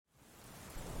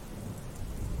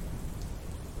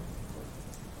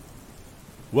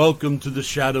Welcome to the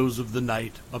Shadows of the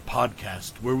Night, a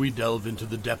podcast where we delve into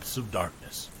the depths of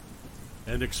darkness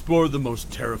and explore the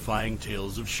most terrifying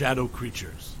tales of shadow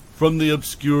creatures, from the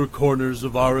obscure corners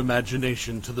of our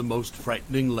imagination to the most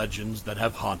frightening legends that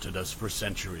have haunted us for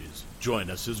centuries. Join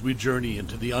us as we journey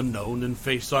into the unknown and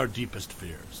face our deepest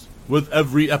fears. With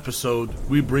every episode,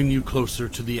 we bring you closer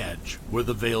to the edge, where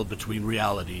the veil between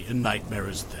reality and nightmare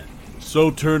is thin.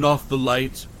 So turn off the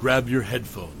lights, grab your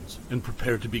headphones, and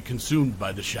prepare to be consumed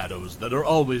by the shadows that are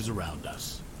always around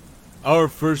us. Our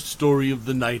first story of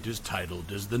the night is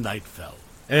titled As the Night Fell.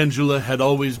 Angela had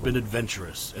always been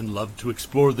adventurous and loved to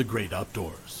explore the great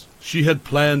outdoors. She had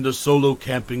planned a solo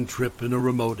camping trip in a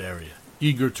remote area,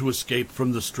 eager to escape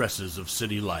from the stresses of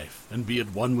city life and be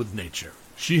at one with nature.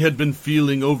 She had been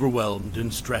feeling overwhelmed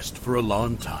and stressed for a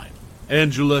long time.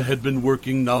 Angela had been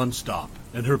working non-stop,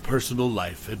 and her personal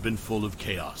life had been full of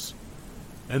chaos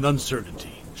and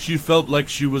uncertainty. She felt like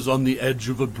she was on the edge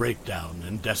of a breakdown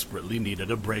and desperately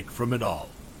needed a break from it all.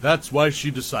 That's why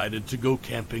she decided to go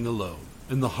camping alone,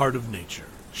 in the heart of nature.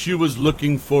 She was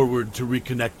looking forward to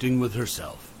reconnecting with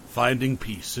herself, finding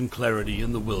peace and clarity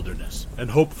in the wilderness,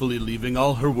 and hopefully leaving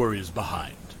all her worries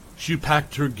behind. She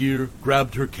packed her gear,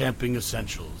 grabbed her camping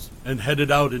essentials, and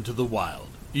headed out into the wild,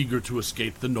 eager to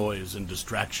escape the noise and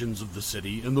distractions of the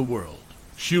city and the world.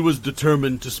 She was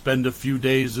determined to spend a few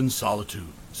days in solitude,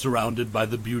 surrounded by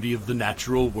the beauty of the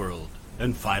natural world,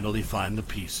 and finally find the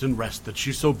peace and rest that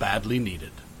she so badly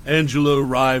needed. Angela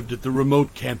arrived at the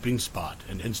remote camping spot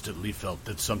and instantly felt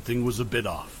that something was a bit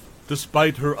off.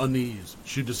 Despite her unease,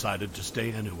 she decided to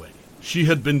stay anyway. She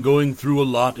had been going through a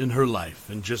lot in her life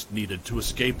and just needed to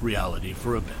escape reality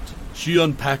for a bit. She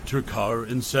unpacked her car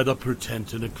and set up her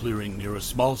tent in a clearing near a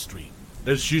small stream.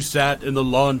 As she sat in a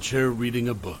lawn chair reading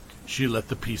a book, she let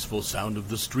the peaceful sound of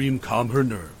the stream calm her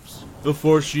nerves.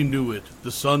 Before she knew it,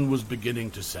 the sun was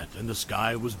beginning to set and the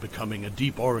sky was becoming a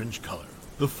deep orange color.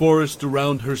 The forest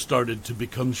around her started to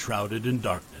become shrouded in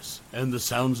darkness, and the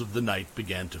sounds of the night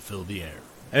began to fill the air.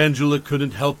 Angela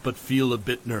couldn't help but feel a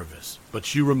bit nervous, but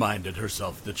she reminded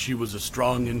herself that she was a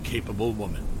strong and capable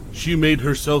woman. She made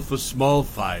herself a small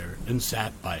fire and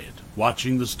sat by it,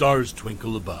 watching the stars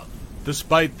twinkle above.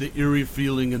 Despite the eerie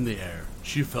feeling in the air,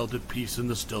 she felt at peace in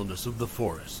the stillness of the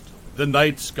forest. The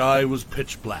night sky was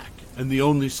pitch black, and the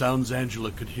only sounds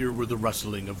Angela could hear were the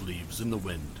rustling of leaves in the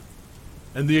wind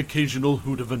and the occasional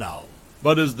hoot of an owl.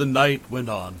 But as the night went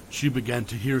on, she began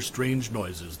to hear strange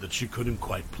noises that she couldn't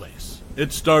quite place.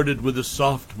 It started with a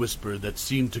soft whisper that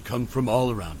seemed to come from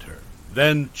all around her.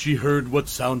 Then she heard what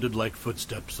sounded like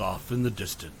footsteps off in the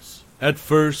distance. At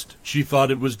first, she thought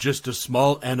it was just a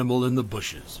small animal in the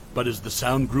bushes, but as the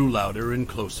sound grew louder and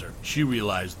closer, she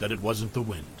realized that it wasn't the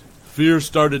wind. Fear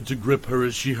started to grip her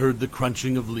as she heard the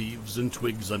crunching of leaves and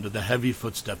twigs under the heavy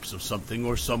footsteps of something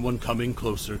or someone coming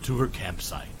closer to her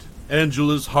campsite.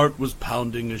 Angela's heart was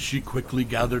pounding as she quickly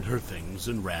gathered her things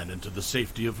and ran into the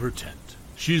safety of her tent.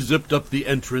 She zipped up the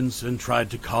entrance and tried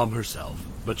to calm herself,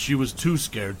 but she was too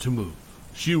scared to move.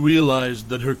 She realized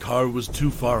that her car was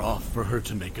too far off for her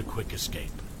to make a quick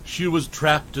escape. She was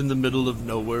trapped in the middle of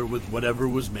nowhere with whatever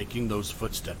was making those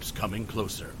footsteps coming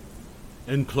closer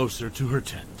and closer to her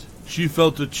tent. She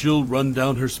felt a chill run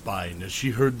down her spine as she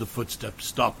heard the footsteps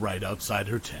stop right outside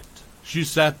her tent. She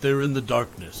sat there in the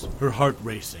darkness, her heart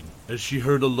racing, as she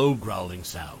heard a low growling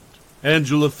sound.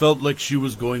 Angela felt like she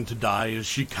was going to die as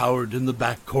she cowered in the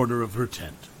back corner of her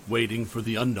tent, waiting for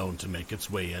the unknown to make its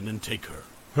way in and take her.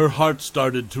 Her heart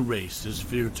started to race as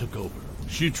fear took over.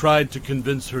 She tried to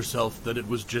convince herself that it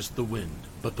was just the wind,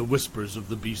 but the whispers of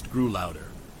the beast grew louder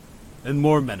and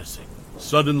more menacing.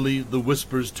 Suddenly, the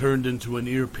whispers turned into an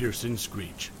ear-piercing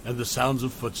screech, and the sounds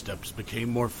of footsteps became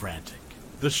more frantic.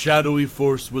 The shadowy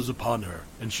force was upon her,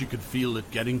 and she could feel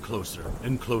it getting closer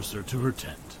and closer to her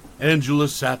tent. Angela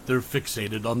sat there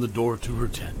fixated on the door to her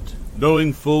tent,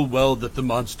 knowing full well that the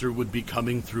monster would be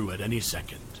coming through at any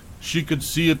second. She could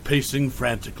see it pacing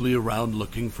frantically around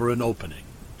looking for an opening.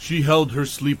 She held her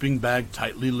sleeping bag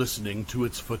tightly, listening to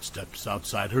its footsteps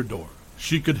outside her door.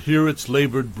 She could hear its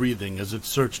labored breathing as it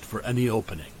searched for any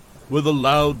opening. With a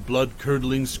loud,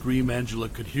 blood-curdling scream, Angela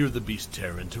could hear the beast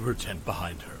tear into her tent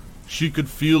behind her. She could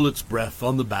feel its breath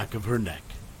on the back of her neck.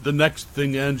 The next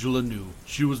thing Angela knew,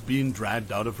 she was being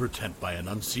dragged out of her tent by an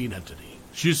unseen entity.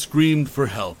 She screamed for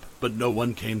help, but no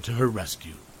one came to her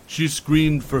rescue. She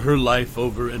screamed for her life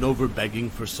over and over, begging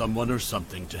for someone or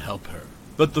something to help her.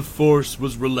 But the force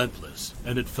was relentless,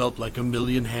 and it felt like a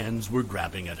million hands were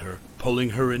grabbing at her, pulling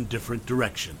her in different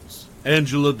directions.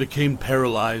 Angela became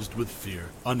paralyzed with fear,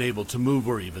 unable to move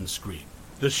or even scream.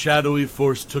 The shadowy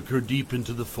force took her deep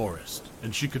into the forest,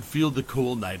 and she could feel the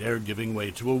cool night air giving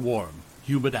way to a warm,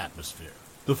 humid atmosphere.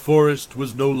 The forest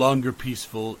was no longer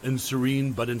peaceful and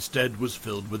serene, but instead was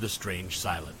filled with a strange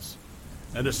silence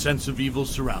and a sense of evil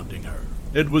surrounding her.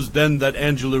 It was then that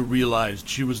Angela realized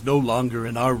she was no longer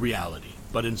in our reality,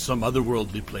 but in some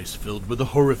otherworldly place filled with a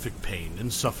horrific pain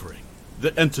and suffering.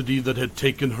 The entity that had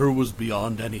taken her was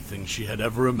beyond anything she had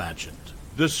ever imagined.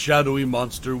 This shadowy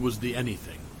monster was the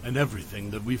anything and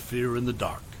everything that we fear in the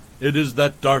dark. It is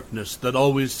that darkness that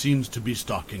always seems to be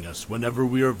stalking us whenever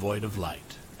we are void of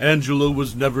light. Angela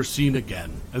was never seen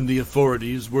again, and the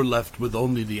authorities were left with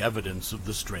only the evidence of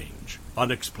the strange,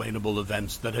 unexplainable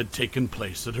events that had taken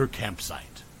place at her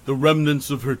campsite. The remnants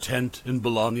of her tent and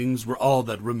belongings were all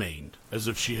that remained, as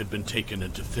if she had been taken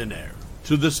into thin air.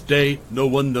 To this day, no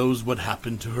one knows what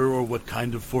happened to her or what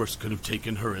kind of force could have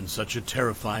taken her in such a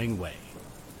terrifying way.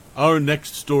 Our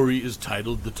next story is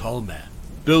titled The Tall Man.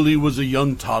 Billy was a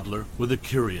young toddler with a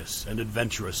curious and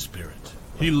adventurous spirit.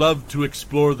 He loved to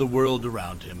explore the world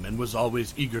around him and was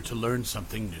always eager to learn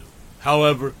something new.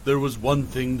 However, there was one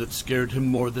thing that scared him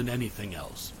more than anything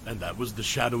else, and that was the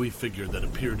shadowy figure that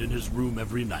appeared in his room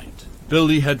every night.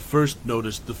 Billy had first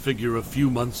noticed the figure a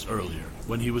few months earlier,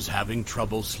 when he was having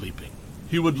trouble sleeping.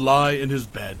 He would lie in his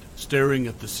bed, staring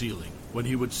at the ceiling, when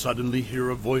he would suddenly hear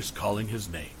a voice calling his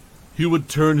name. He would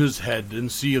turn his head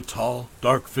and see a tall,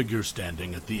 dark figure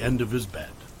standing at the end of his bed.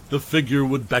 The figure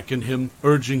would beckon him,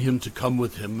 urging him to come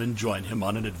with him and join him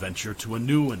on an adventure to a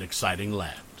new and exciting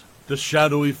land. The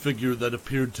shadowy figure that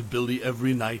appeared to Billy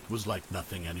every night was like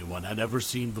nothing anyone had ever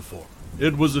seen before.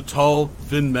 It was a tall,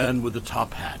 thin man with a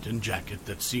top hat and jacket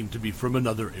that seemed to be from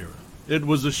another era. It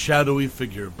was a shadowy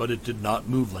figure, but it did not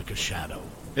move like a shadow.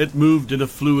 It moved in a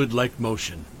fluid-like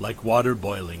motion, like water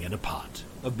boiling in a pot.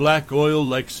 A black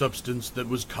oil-like substance that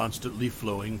was constantly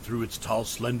flowing through its tall,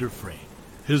 slender frame.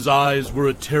 His eyes were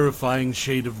a terrifying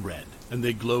shade of red, and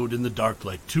they glowed in the dark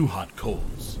like two hot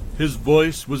coals. His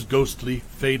voice was ghostly,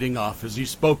 fading off as he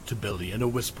spoke to Billy in a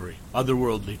whispery,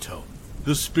 otherworldly tone.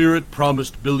 The spirit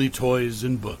promised Billy toys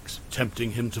and books,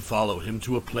 tempting him to follow him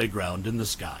to a playground in the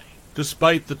sky.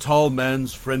 Despite the tall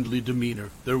man's friendly demeanor,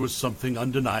 there was something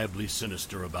undeniably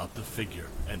sinister about the figure,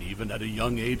 and even at a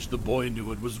young age the boy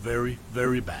knew it was very,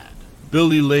 very bad.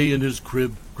 Billy lay in his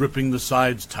crib, gripping the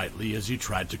sides tightly as he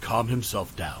tried to calm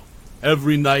himself down.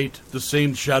 Every night, the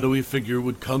same shadowy figure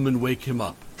would come and wake him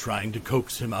up, trying to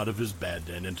coax him out of his bed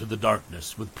and into the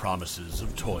darkness with promises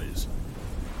of toys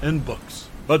and books.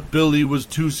 But Billy was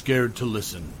too scared to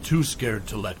listen, too scared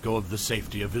to let go of the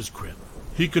safety of his crib.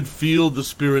 He could feel the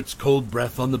spirit's cold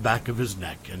breath on the back of his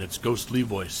neck, and its ghostly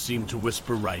voice seemed to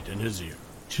whisper right in his ear.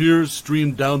 Tears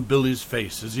streamed down Billy's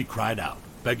face as he cried out,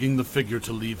 begging the figure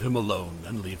to leave him alone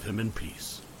and leave him in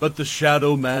peace. But the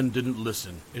shadow man didn't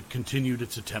listen. It continued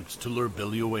its attempts to lure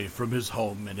Billy away from his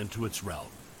home and into its realm.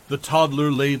 The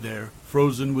toddler lay there,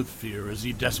 frozen with fear, as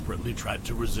he desperately tried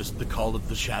to resist the call of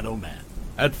the shadow man.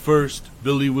 At first,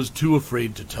 Billy was too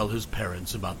afraid to tell his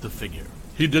parents about the figure.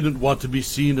 He didn't want to be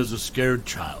seen as a scared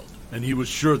child, and he was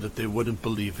sure that they wouldn't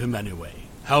believe him anyway.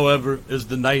 However, as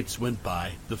the nights went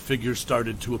by, the figure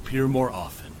started to appear more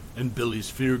often, and Billy's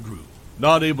fear grew.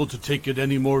 Not able to take it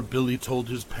anymore, Billy told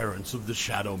his parents of the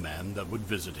shadow man that would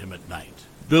visit him at night.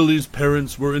 Billy's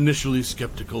parents were initially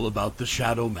skeptical about the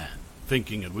shadow man,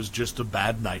 thinking it was just a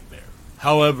bad nightmare.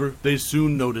 However, they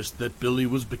soon noticed that Billy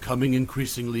was becoming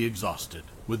increasingly exhausted,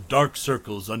 with dark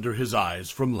circles under his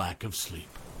eyes from lack of sleep.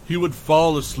 He would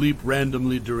fall asleep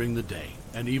randomly during the day,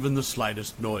 and even the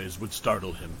slightest noise would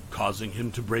startle him, causing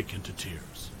him to break into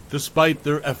tears. Despite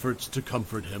their efforts to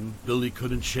comfort him, Billy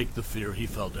couldn't shake the fear he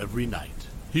felt every night.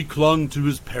 He clung to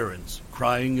his parents,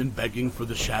 crying and begging for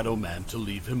the shadow man to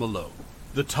leave him alone.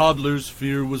 The toddler's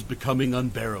fear was becoming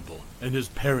unbearable, and his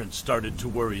parents started to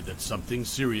worry that something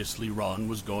seriously wrong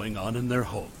was going on in their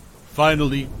home.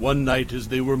 Finally, one night as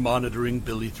they were monitoring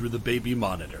Billy through the baby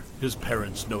monitor, his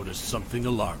parents noticed something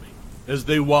alarming. As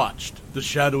they watched, the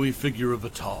shadowy figure of a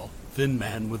tall, thin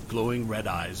man with glowing red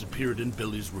eyes appeared in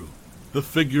Billy's room. The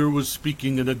figure was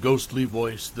speaking in a ghostly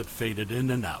voice that faded in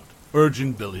and out,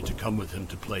 urging Billy to come with him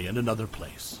to play in another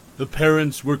place. The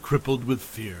parents were crippled with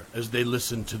fear as they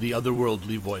listened to the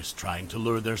otherworldly voice trying to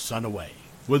lure their son away.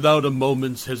 Without a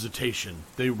moment's hesitation,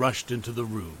 they rushed into the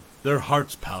room, their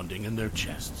hearts pounding in their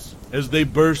chests. As they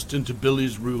burst into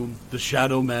Billy's room, the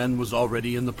shadow man was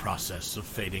already in the process of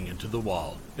fading into the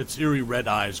wall, its eerie red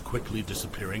eyes quickly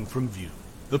disappearing from view.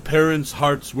 The parents'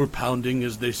 hearts were pounding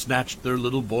as they snatched their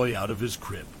little boy out of his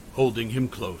crib, holding him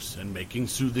close and making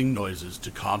soothing noises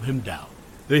to calm him down.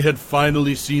 They had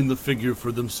finally seen the figure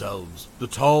for themselves, the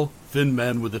tall, thin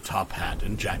man with the top hat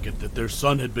and jacket that their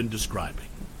son had been describing.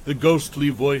 The ghostly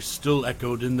voice still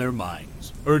echoed in their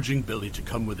minds, urging Billy to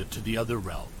come with it to the other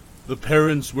realm. The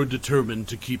parents were determined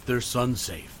to keep their son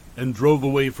safe and drove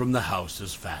away from the house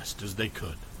as fast as they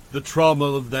could. The trauma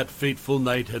of that fateful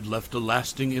night had left a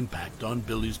lasting impact on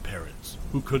Billy's parents,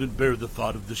 who couldn't bear the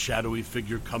thought of the shadowy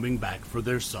figure coming back for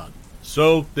their son.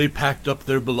 So they packed up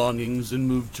their belongings and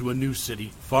moved to a new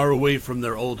city, far away from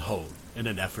their old home, in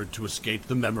an effort to escape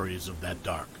the memories of that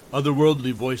dark,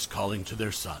 otherworldly voice calling to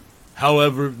their son.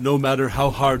 However, no matter how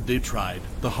hard they tried,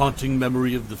 the haunting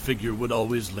memory of the figure would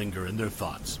always linger in their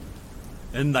thoughts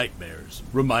and nightmares,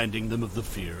 reminding them of the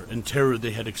fear and terror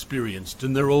they had experienced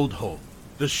in their old home.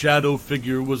 The shadow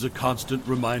figure was a constant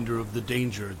reminder of the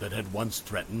danger that had once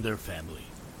threatened their family,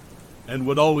 and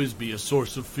would always be a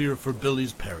source of fear for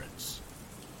Billy's parents.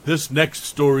 This next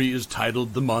story is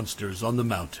titled The Monsters on the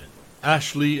Mountain.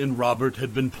 Ashley and Robert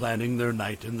had been planning their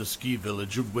night in the ski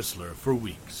village of Whistler for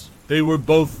weeks. They were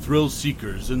both thrill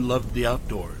seekers and loved the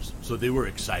outdoors, so they were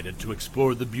excited to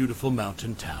explore the beautiful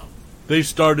mountain town. They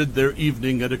started their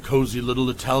evening at a cozy little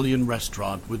Italian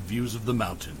restaurant with views of the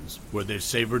mountains, where they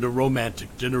savored a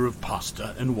romantic dinner of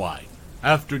pasta and wine.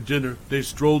 After dinner, they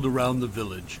strolled around the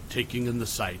village, taking in the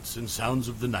sights and sounds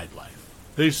of the nightlife.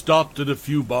 They stopped at a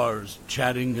few bars,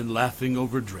 chatting and laughing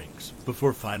over drinks,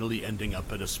 before finally ending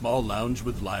up at a small lounge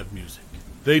with live music.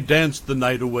 They danced the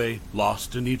night away,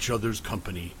 lost in each other's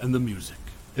company and the music.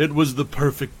 It was the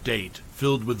perfect date,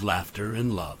 filled with laughter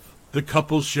and love. The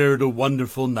couple shared a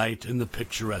wonderful night in the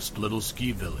picturesque little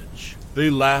ski village. They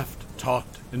laughed,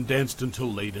 talked, and danced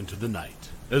until late into the night.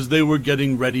 As they were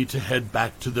getting ready to head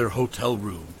back to their hotel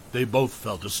room, they both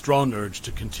felt a strong urge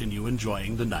to continue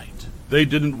enjoying the night. They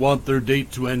didn't want their date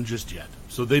to end just yet,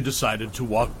 so they decided to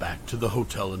walk back to the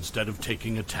hotel instead of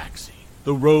taking a taxi.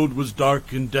 The road was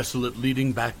dark and desolate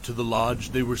leading back to the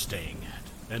lodge they were staying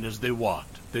at, and as they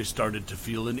walked, they started to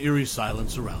feel an eerie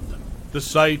silence around them. The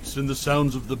sights and the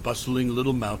sounds of the bustling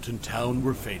little mountain town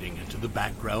were fading into the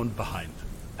background behind them.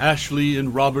 Ashley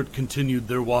and Robert continued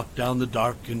their walk down the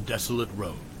dark and desolate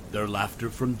road. Their laughter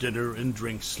from dinner and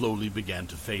drinks slowly began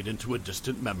to fade into a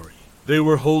distant memory. They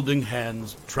were holding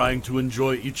hands, trying to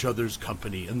enjoy each other's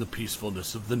company and the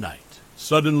peacefulness of the night.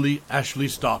 Suddenly, Ashley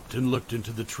stopped and looked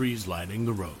into the trees lining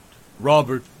the road.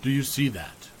 "Robert, do you see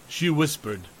that?" she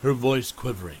whispered, her voice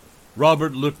quivering.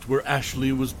 Robert looked where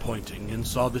Ashley was pointing and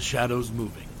saw the shadows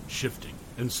moving, shifting,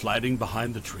 and sliding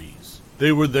behind the trees.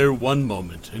 They were there one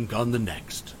moment and gone the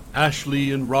next.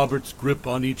 Ashley and Robert's grip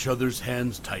on each other's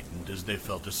hands tightened as they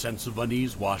felt a sense of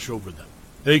unease wash over them.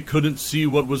 They couldn't see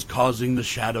what was causing the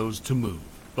shadows to move,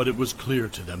 but it was clear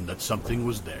to them that something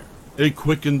was there. They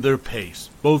quickened their pace,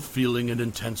 both feeling an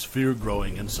intense fear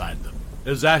growing inside them.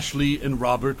 As Ashley and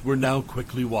Robert were now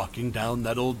quickly walking down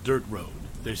that old dirt road,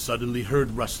 they suddenly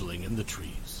heard rustling in the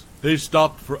trees. They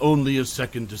stopped for only a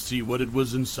second to see what it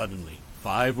was, and suddenly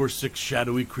 5 or 6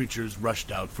 shadowy creatures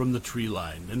rushed out from the tree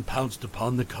line and pounced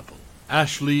upon the couple.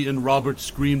 Ashley and Robert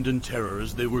screamed in terror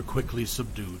as they were quickly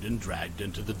subdued and dragged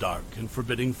into the dark and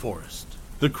forbidding forest.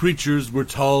 The creatures were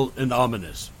tall and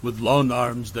ominous, with long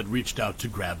arms that reached out to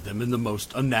grab them in the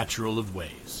most unnatural of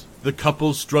ways. The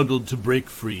couple struggled to break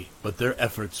free, but their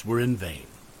efforts were in vain.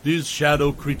 These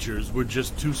shadow creatures were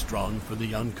just too strong for the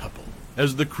young couple.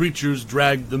 As the creatures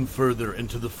dragged them further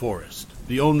into the forest,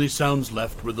 the only sounds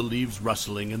left were the leaves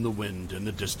rustling in the wind and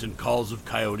the distant calls of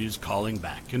coyotes calling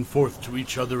back and forth to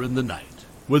each other in the night.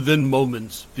 Within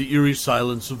moments, the eerie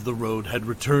silence of the road had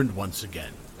returned once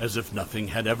again, as if nothing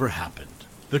had ever happened.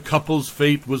 The couple's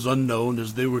fate was unknown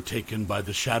as they were taken by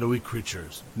the shadowy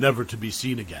creatures, never to be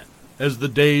seen again. As the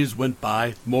days went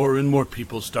by, more and more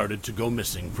people started to go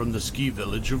missing from the ski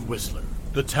village of Whistler.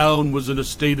 The town was in a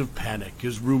state of panic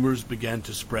as rumors began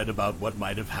to spread about what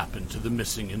might have happened to the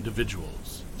missing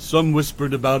individuals. Some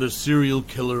whispered about a serial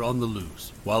killer on the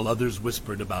loose, while others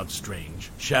whispered about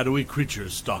strange, shadowy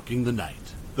creatures stalking the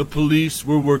night. The police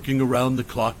were working around the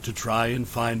clock to try and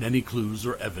find any clues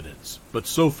or evidence, but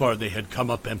so far they had come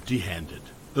up empty-handed.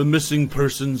 The missing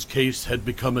persons case had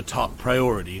become a top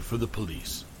priority for the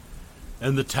police,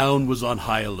 and the town was on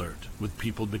high alert, with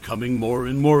people becoming more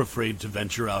and more afraid to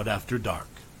venture out after dark.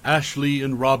 Ashley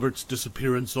and Robert's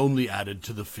disappearance only added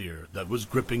to the fear that was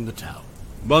gripping the town.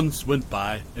 Months went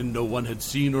by, and no one had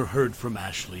seen or heard from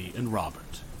Ashley and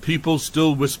Robert. People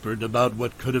still whispered about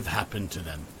what could have happened to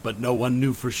them, but no one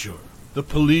knew for sure. The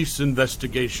police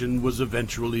investigation was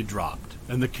eventually dropped,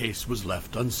 and the case was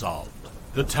left unsolved.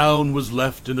 The town was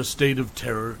left in a state of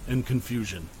terror and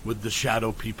confusion, with the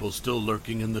shadow people still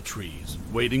lurking in the trees,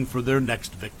 waiting for their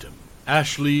next victim.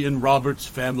 Ashley and Robert's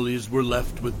families were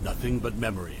left with nothing but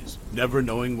memories, never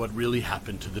knowing what really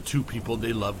happened to the two people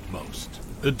they loved most.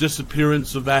 The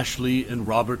disappearance of Ashley and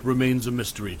Robert remains a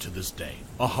mystery to this day,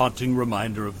 a haunting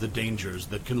reminder of the dangers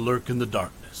that can lurk in the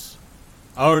darkness.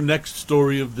 Our next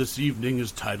story of this evening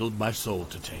is titled My Soul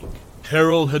to Take.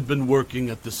 Carol had been working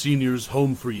at the seniors'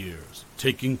 home for years,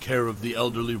 taking care of the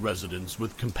elderly residents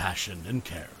with compassion and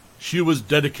care. She was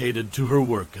dedicated to her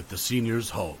work at the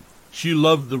seniors' home. She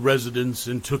loved the residents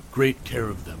and took great care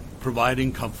of them,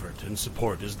 providing comfort and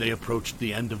support as they approached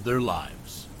the end of their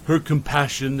lives. Her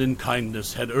compassion and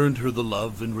kindness had earned her the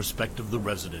love and respect of the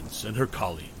residents and her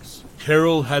colleagues.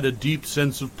 Carol had a deep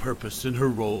sense of purpose in her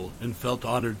role and felt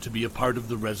honored to be a part of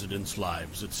the residents'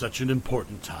 lives at such an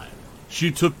important time.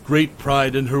 She took great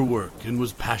pride in her work and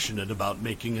was passionate about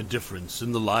making a difference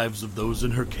in the lives of those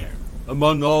in her care.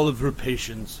 Among all of her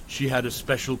patients, she had a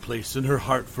special place in her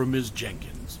heart for Ms.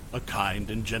 Jenkins, a kind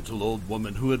and gentle old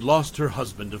woman who had lost her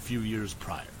husband a few years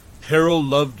prior. Carol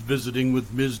loved visiting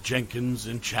with Ms. Jenkins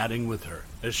and chatting with her,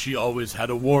 as she always had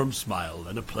a warm smile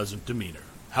and a pleasant demeanor.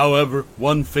 However,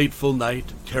 one fateful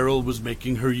night, Carol was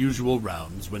making her usual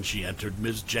rounds when she entered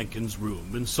Ms. Jenkins'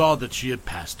 room and saw that she had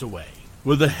passed away.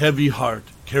 With a heavy heart,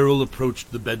 Carol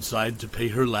approached the bedside to pay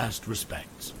her last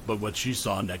respects, but what she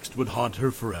saw next would haunt her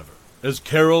forever. As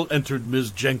Carol entered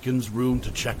Ms. Jenkins' room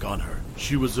to check on her,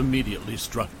 she was immediately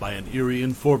struck by an eerie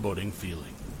and foreboding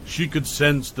feeling. She could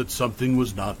sense that something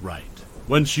was not right.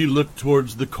 When she looked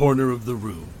towards the corner of the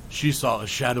room, she saw a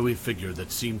shadowy figure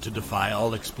that seemed to defy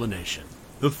all explanation.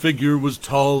 The figure was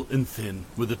tall and thin,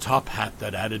 with a top hat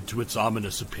that added to its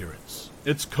ominous appearance.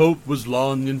 Its coat was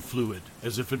long and fluid,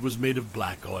 as if it was made of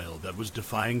black oil that was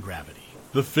defying gravity.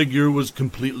 The figure was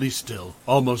completely still,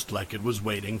 almost like it was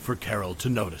waiting for Carol to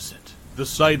notice it. The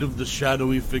sight of the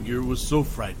shadowy figure was so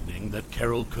frightening that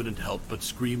Carol couldn't help but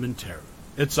scream in terror.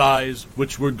 Its eyes,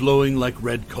 which were glowing like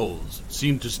red coals,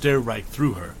 seemed to stare right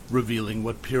through her, revealing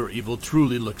what pure evil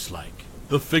truly looks like.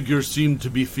 The figure seemed to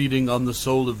be feeding on the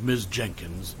soul of Ms.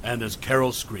 Jenkins, and as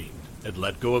Carol screamed, it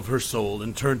let go of her soul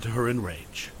and turned to her in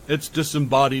rage. Its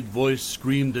disembodied voice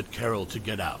screamed at Carol to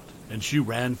get out, and she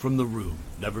ran from the room,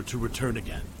 never to return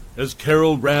again. As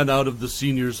Carol ran out of the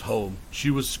senior's home, she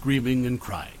was screaming and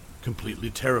crying, completely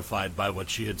terrified by what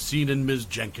she had seen in Ms.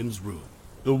 Jenkins' room.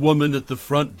 The woman at the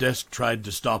front desk tried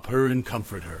to stop her and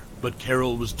comfort her, but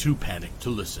Carol was too panicked to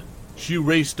listen. She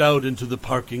raced out into the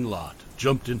parking lot,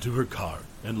 jumped into her car,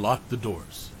 and locked the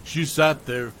doors. She sat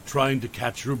there, trying to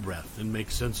catch her breath and make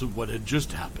sense of what had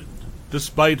just happened.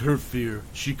 Despite her fear,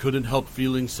 she couldn't help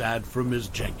feeling sad for Ms.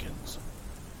 Jenkins,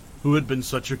 who had been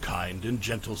such a kind and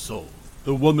gentle soul.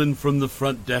 The woman from the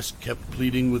front desk kept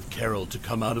pleading with Carol to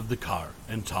come out of the car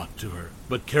and talk to her,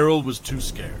 but Carol was too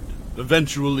scared.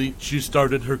 Eventually, she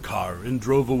started her car and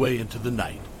drove away into the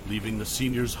night, leaving the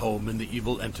senior's home and the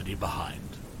evil entity behind.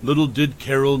 Little did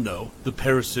Carol know, the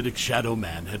parasitic shadow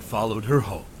man had followed her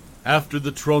home. After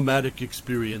the traumatic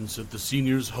experience at the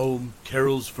senior's home,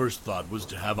 Carol's first thought was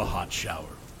to have a hot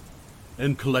shower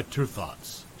and collect her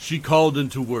thoughts. She called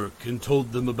into work and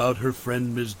told them about her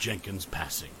friend Ms. Jenkins'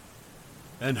 passing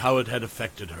and how it had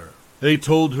affected her. They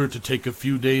told her to take a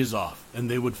few days off and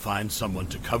they would find someone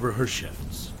to cover her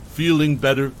shifts. Feeling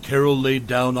better, Carol laid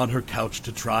down on her couch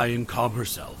to try and calm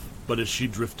herself, but as she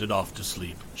drifted off to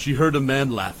sleep, she heard a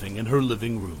man laughing in her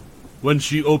living room. When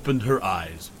she opened her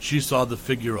eyes, she saw the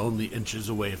figure only inches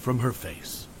away from her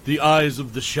face. The eyes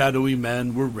of the shadowy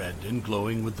man were red and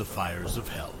glowing with the fires of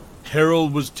hell. Carol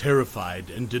was terrified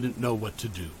and didn't know what to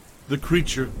do. The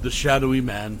creature, the shadowy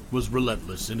man, was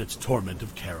relentless in its torment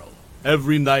of Carol.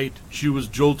 Every night, she was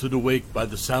jolted awake by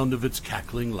the sound of its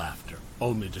cackling laughter,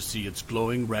 only to see its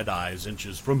glowing red eyes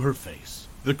inches from her face.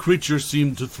 The creature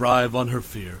seemed to thrive on her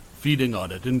fear, feeding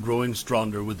on it and growing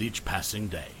stronger with each passing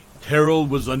day. Carol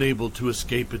was unable to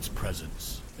escape its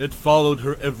presence. It followed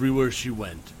her everywhere she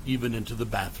went, even into the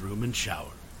bathroom and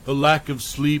shower. The lack of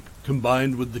sleep,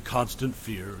 combined with the constant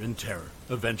fear and terror,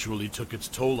 eventually took its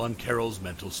toll on Carol's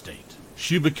mental state.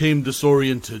 She became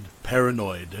disoriented,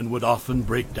 paranoid, and would often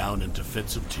break down into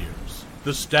fits of tears.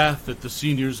 The staff at the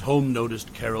senior's home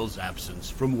noticed Carol's absence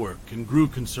from work and grew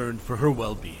concerned for her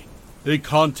well-being. They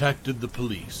contacted the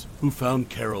police, who found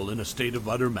Carol in a state of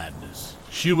utter madness.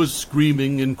 She was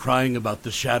screaming and crying about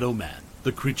the Shadow Man,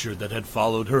 the creature that had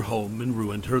followed her home and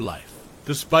ruined her life.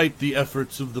 Despite the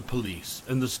efforts of the police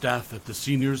and the staff at the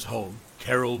senior's home,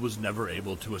 Carol was never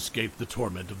able to escape the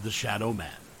torment of the Shadow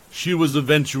Man. She was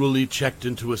eventually checked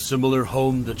into a similar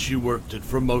home that she worked at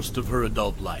for most of her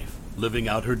adult life, living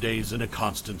out her days in a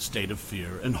constant state of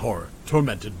fear and horror,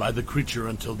 tormented by the creature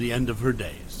until the end of her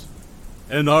days.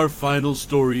 And our final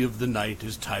story of the night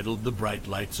is titled The Bright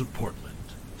Lights of Portland.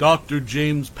 Dr.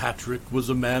 James Patrick was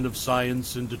a man of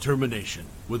science and determination,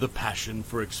 with a passion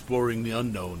for exploring the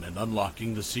unknown and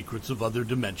unlocking the secrets of other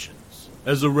dimensions.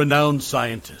 As a renowned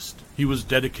scientist, he was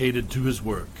dedicated to his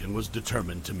work and was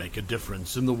determined to make a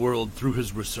difference in the world through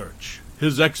his research.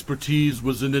 His expertise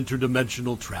was in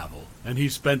interdimensional travel, and he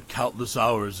spent countless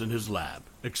hours in his lab,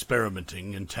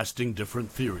 experimenting and testing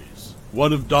different theories.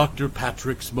 One of Dr.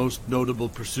 Patrick's most notable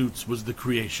pursuits was the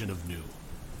creation of new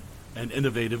and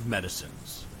innovative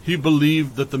medicines. He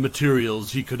believed that the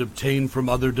materials he could obtain from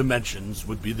other dimensions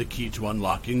would be the key to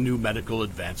unlocking new medical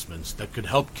advancements that could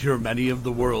help cure many of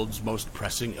the world's most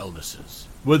pressing illnesses.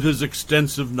 With his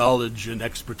extensive knowledge and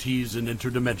expertise in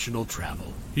interdimensional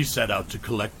travel, he set out to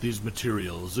collect these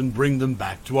materials and bring them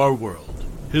back to our world.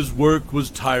 His work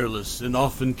was tireless and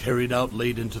often carried out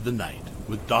late into the night,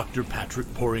 with Dr.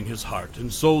 Patrick pouring his heart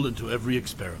and soul into every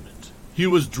experiment. He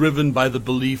was driven by the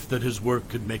belief that his work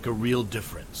could make a real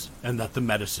difference, and that the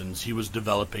medicines he was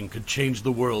developing could change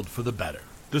the world for the better.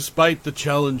 Despite the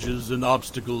challenges and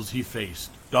obstacles he faced,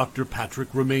 Dr. Patrick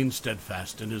remained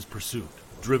steadfast in his pursuit,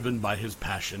 driven by his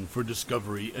passion for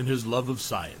discovery and his love of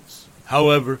science.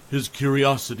 However, his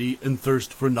curiosity and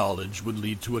thirst for knowledge would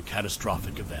lead to a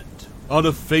catastrophic event. On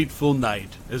a fateful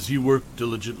night, as he worked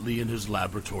diligently in his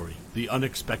laboratory, the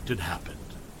unexpected happened.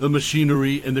 The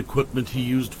machinery and equipment he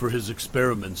used for his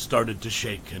experiments started to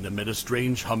shake and emit a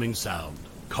strange humming sound,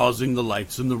 causing the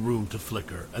lights in the room to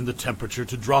flicker and the temperature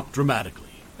to drop dramatically.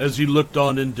 As he looked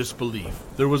on in disbelief,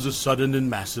 there was a sudden and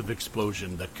massive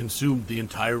explosion that consumed the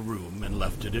entire room and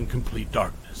left it in complete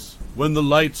darkness. When the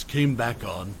lights came back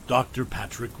on, Dr.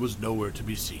 Patrick was nowhere to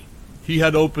be seen. He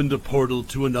had opened a portal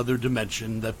to another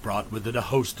dimension that brought with it a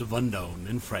host of unknown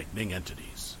and frightening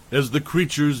entities. As the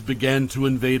creatures began to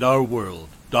invade our world,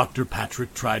 Dr.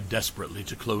 Patrick tried desperately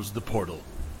to close the portal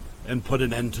and put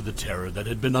an end to the terror that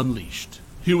had been unleashed.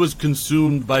 He was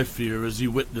consumed by fear as he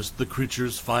witnessed the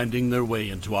creatures finding their way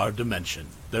into our dimension,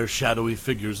 their shadowy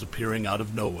figures appearing out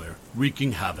of nowhere,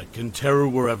 wreaking havoc and terror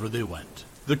wherever they went.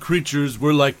 The creatures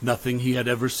were like nothing he had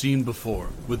ever seen before,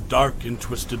 with dark and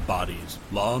twisted bodies,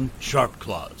 long, sharp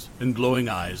claws, and glowing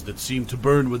eyes that seemed to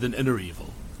burn with an inner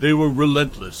evil. They were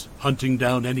relentless, hunting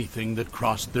down anything that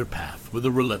crossed their path with a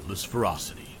relentless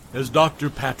ferocity. As Dr.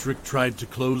 Patrick tried to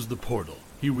close the portal,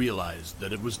 he realized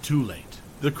that it was too late.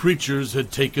 The creatures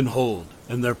had taken hold,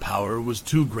 and their power was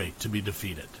too great to be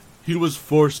defeated. He was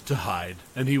forced to hide,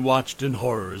 and he watched in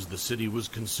horror as the city was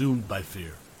consumed by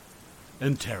fear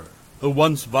and terror. The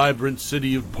once vibrant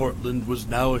city of Portland was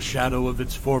now a shadow of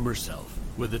its former self,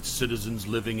 with its citizens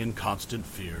living in constant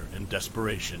fear and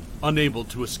desperation, unable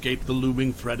to escape the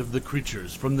looming threat of the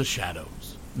creatures from the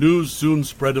shadows. News soon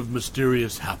spread of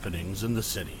mysterious happenings in the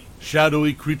city.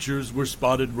 Shadowy creatures were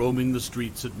spotted roaming the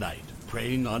streets at night,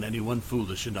 preying on anyone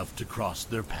foolish enough to cross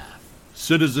their path.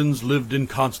 Citizens lived in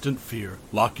constant fear,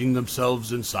 locking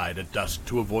themselves inside at dusk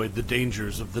to avoid the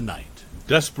dangers of the night.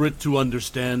 Desperate to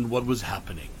understand what was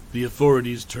happening, the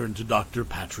authorities turned to Dr.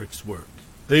 Patrick's work.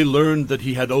 They learned that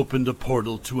he had opened a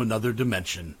portal to another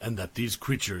dimension and that these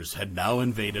creatures had now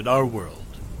invaded our world.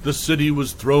 The city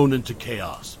was thrown into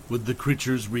chaos, with the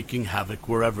creatures wreaking havoc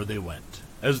wherever they went.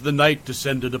 As the night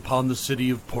descended upon the city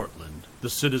of Portland, the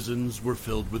citizens were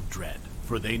filled with dread,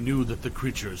 for they knew that the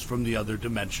creatures from the other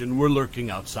dimension were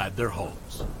lurking outside their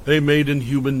homes. They made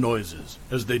inhuman noises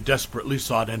as they desperately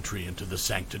sought entry into the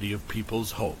sanctity of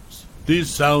people's homes.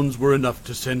 These sounds were enough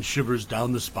to send shivers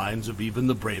down the spines of even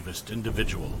the bravest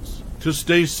individuals. To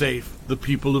stay safe, the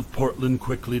people of Portland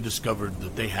quickly discovered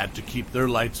that they had to keep their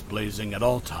lights blazing at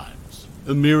all times.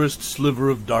 The merest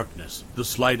sliver of darkness, the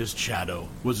slightest shadow,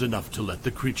 was enough to let the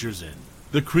creatures in.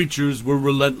 The creatures were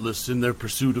relentless in their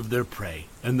pursuit of their prey,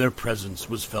 and their presence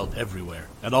was felt everywhere,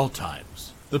 at all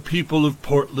times. The people of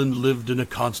Portland lived in a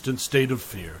constant state of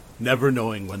fear, never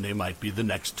knowing when they might be the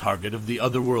next target of the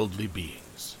otherworldly beings.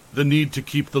 The need to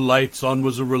keep the lights on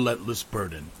was a relentless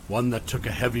burden, one that took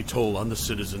a heavy toll on the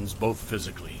citizens both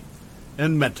physically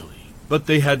and mentally. But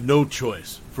they had no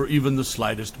choice, for even the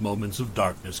slightest moments of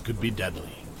darkness could be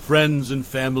deadly. Friends and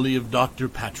family of Dr.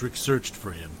 Patrick searched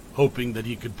for him, hoping that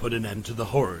he could put an end to the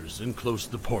horrors and close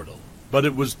the portal. But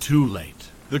it was too late.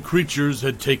 The creatures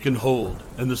had taken hold,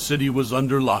 and the city was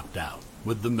under lockdown,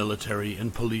 with the military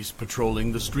and police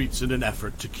patrolling the streets in an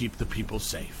effort to keep the people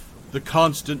safe. The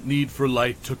constant need for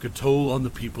light took a toll on the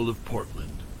people of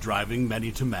Portland, driving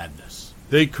many to madness.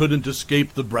 They couldn't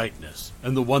escape the brightness,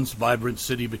 and the once vibrant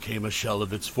city became a shell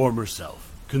of its former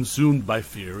self, consumed by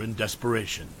fear and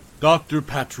desperation. Dr.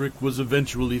 Patrick was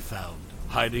eventually found,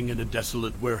 hiding in a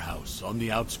desolate warehouse on the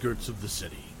outskirts of the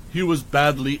city. He was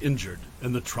badly injured,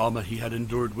 and the trauma he had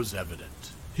endured was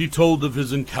evident. He told of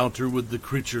his encounter with the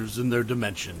creatures in their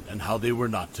dimension and how they were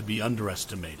not to be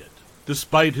underestimated.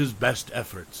 Despite his best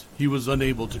efforts, he was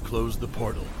unable to close the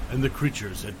portal, and the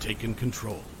creatures had taken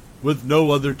control. With no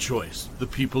other choice, the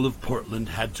people of Portland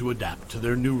had to adapt to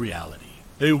their new reality.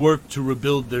 They worked to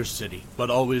rebuild their city, but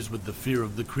always with the fear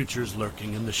of the creatures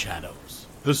lurking in the shadows.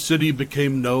 The city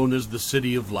became known as the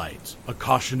City of Light, a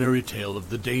cautionary tale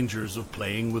of the dangers of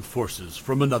playing with forces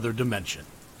from another dimension.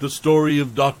 The story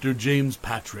of Dr. James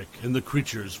Patrick and the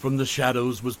creatures from the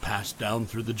shadows was passed down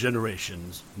through the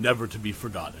generations, never to be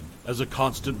forgotten, as a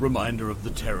constant reminder of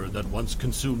the terror that once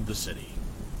consumed the city.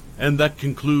 And that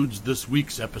concludes this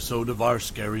week's episode of Our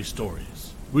Scary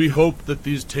Stories. We hope that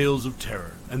these tales of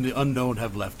terror and the unknown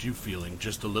have left you feeling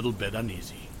just a little bit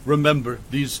uneasy. Remember,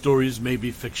 these stories may be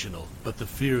fictional, but the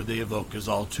fear they evoke is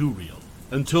all too real.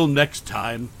 Until next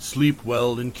time, sleep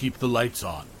well and keep the lights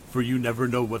on, for you never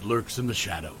know what lurks in the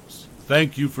shadows.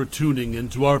 Thank you for tuning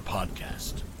into our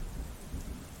podcast.